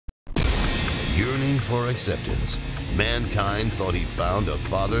for acceptance, Mankind thought he found a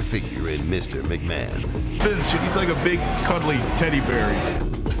father figure in Mr. McMahon. Vince, he's like a big, cuddly teddy bear.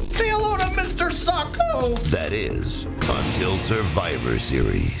 Say hello to Mr. Sacco! That is, until Survivor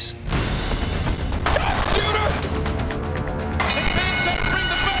Series. Sharpshooter! McMahon said ring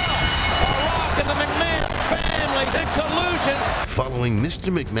the bell! The Rock and the McMahon family in collusion! Following Mr.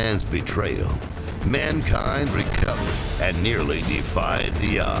 McMahon's betrayal, Mankind recovered and nearly defied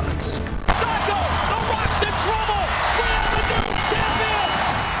the odds. Sacco! The Rock's in trouble! We are the new champion!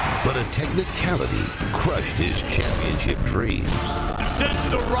 But a technicality crushed his championship dreams. Since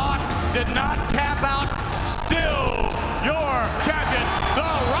The Rock did not tap out, still your champion,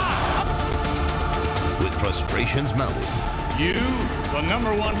 The Rock! With frustrations mounted, You, the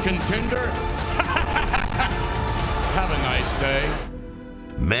 #1 contender? Have a nice day.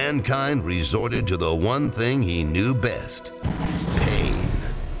 Mankind resorted to the one thing he knew best: pain.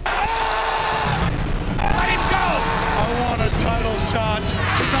 Let him go! I want a title shot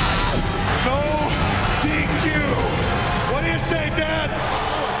tonight. No DQ. What do you say, Dad?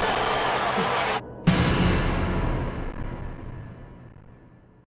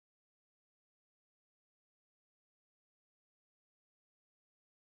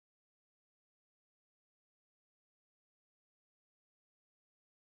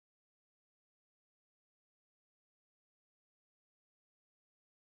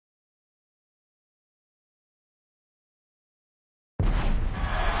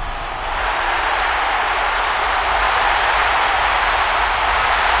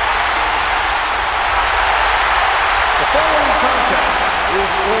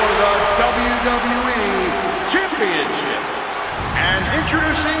 For the WWE Championship. And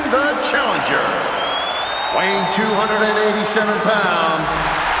introducing the challenger, weighing 287 pounds,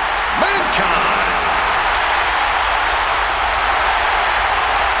 Mankind.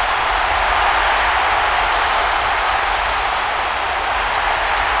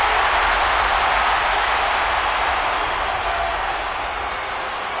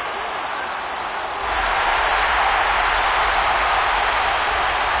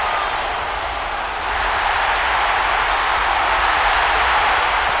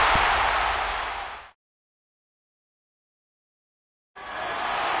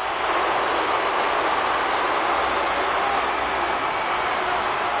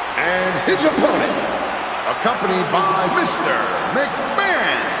 And his opponent, accompanied by Mr.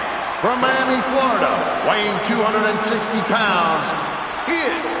 McMahon from Miami, Florida, weighing 260 pounds, he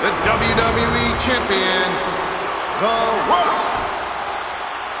is the WWE Champion, The Rock.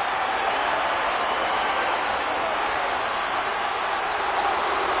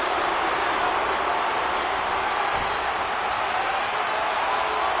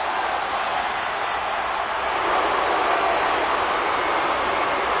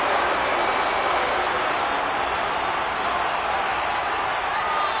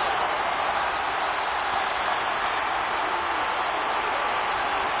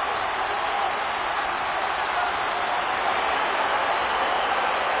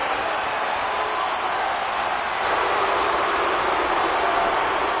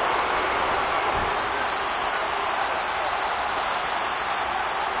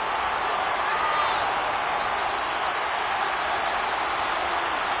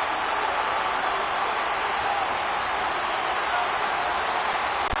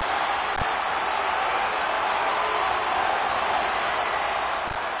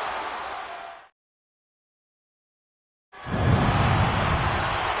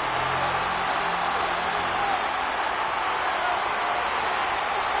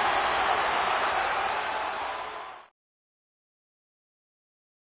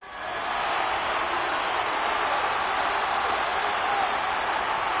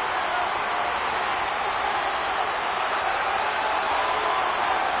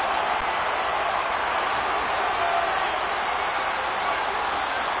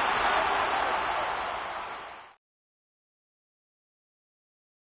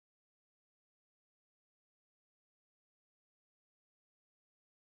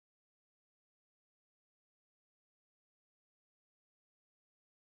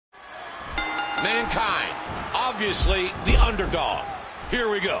 Mankind, obviously the underdog.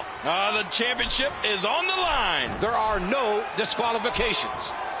 Here we go. The championship is on the line. There are no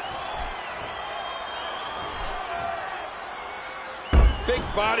disqualifications. Big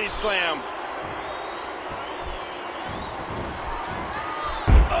body slam.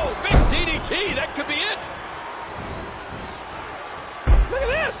 Oh, big DDT. That could be it. Look at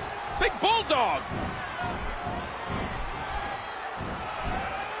this. Big bulldog.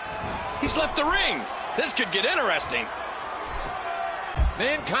 He's left the ring. This could get interesting.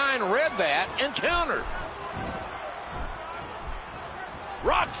 Mankind read that and countered.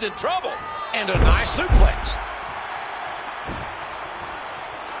 Rock's in trouble. And a nice suplex.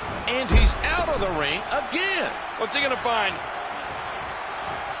 And he's out of the ring again. What's he going to find?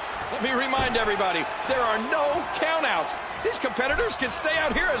 Let me remind everybody, there are no countouts. These competitors can stay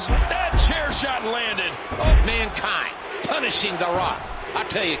out here as that chair shot landed. Oh, Mankind punishing The Rock. I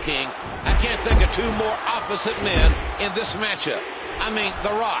tell you, King, I can't think of two more opposite men in this matchup. I mean, The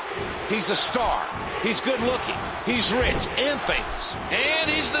Rock, he's a star. He's good looking. He's rich and famous. And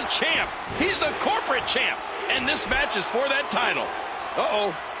he's the champ. He's the corporate champ. And this match is for that title.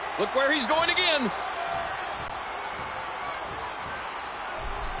 Uh-oh. Look where he's going again.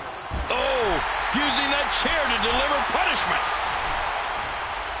 Oh, using that chair to deliver punishment.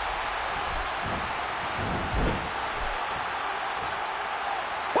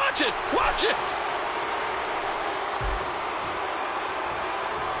 Watch it. Watch it.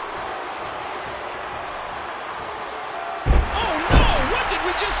 Oh, no. What did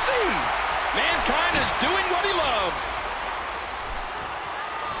we just see? Mankind is doing what he loves.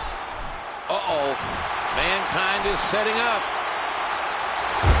 Uh-oh. Mankind is setting up.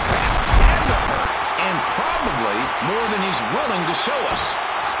 That had to hurt, and probably more than he's willing to show us.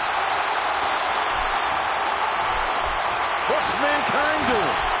 What's Mankind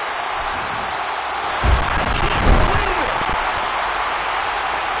doing? I can't believe it.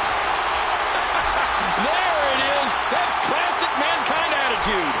 There it is. That's classic Mankind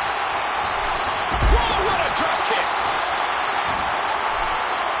attitude. Whoa, what a drop kick.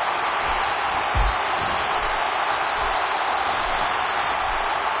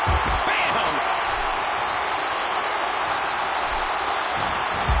 Bam.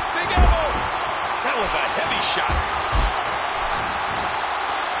 Big elbow. That was a heavy shot.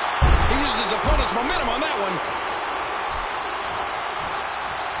 He used his opponent's momentum on that one.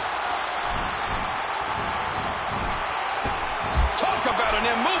 Talk about an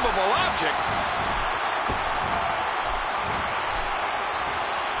immovable object.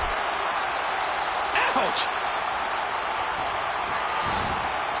 Ouch!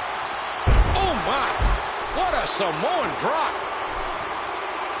 Oh, my. What a Samoan drop.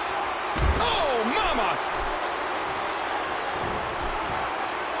 Oh, mama!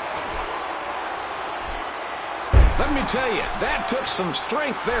 Let me tell you, that took some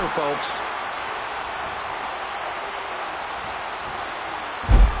strength there, folks.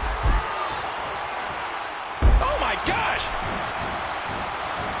 Oh, my gosh!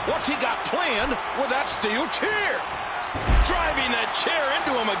 What's he got planned with that steel chair? Driving that chair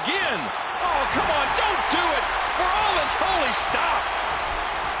into him again. Oh, come on, don't do it. For all that's holy, stop.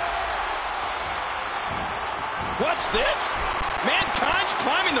 What's this? Mankind's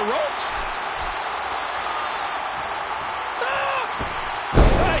climbing the ropes? Ah!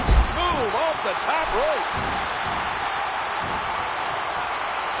 Nice move off the top rope.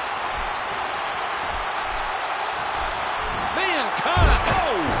 Mankind.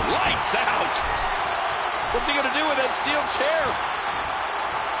 Oh, lights out. What's he going to do with that steel chair?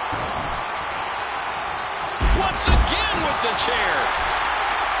 Once again with the chair.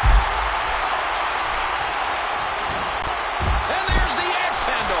 And there's the axe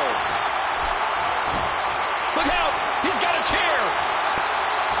handle. Look out. He's got a chair.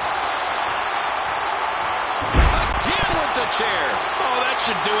 Again with the chair. Oh, that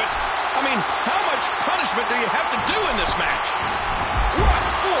should do it. I mean, how much punishment do you have to do in this match? What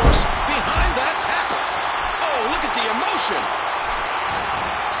force behind that tackle? Oh, look at the emotion.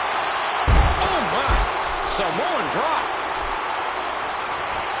 Oh, my. Samoan drop.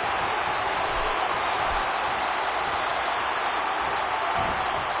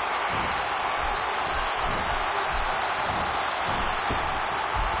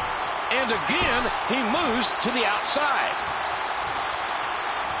 And again, he moves to the outside.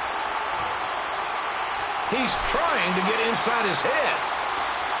 He's trying to get inside his head.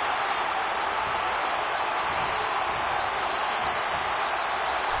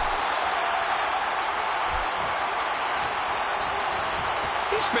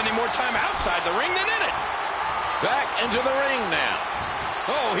 He's spending more time outside the ring than in it. Back into the ring now.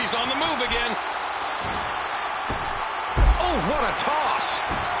 Oh, he's on the move again. Oh, what a toss.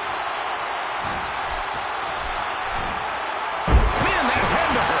 Man, that had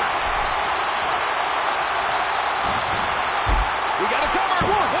to hurt. We got a cover.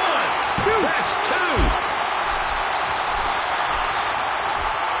 One. That's two.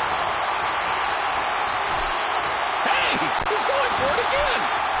 Hey, he's going for it again.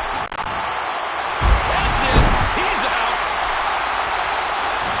 That's it. He's out.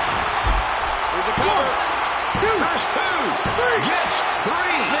 Here's a cover. There's two. Get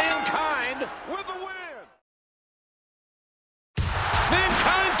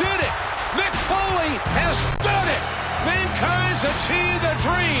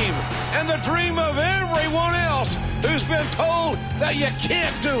the dream of everyone else who's been told that you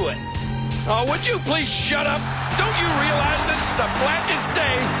can't do it. Oh, would you please shut up? Don't you realize this is the blackest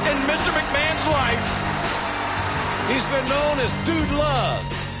day in Mr. McMahon's life? He's been known as Dude Love,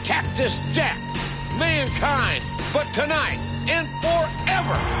 Cactus Jack, Mankind, but tonight and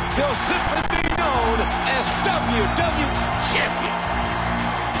forever, he'll simply be known as WWE Champion.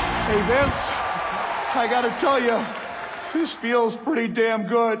 Hey, Vince, I gotta tell you, this feels pretty damn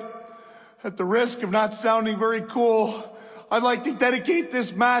good. At the risk of not sounding very cool, I'd like to dedicate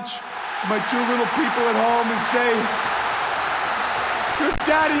this match to my two little people at home and say, good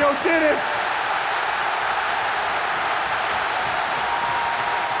daddy-o did it!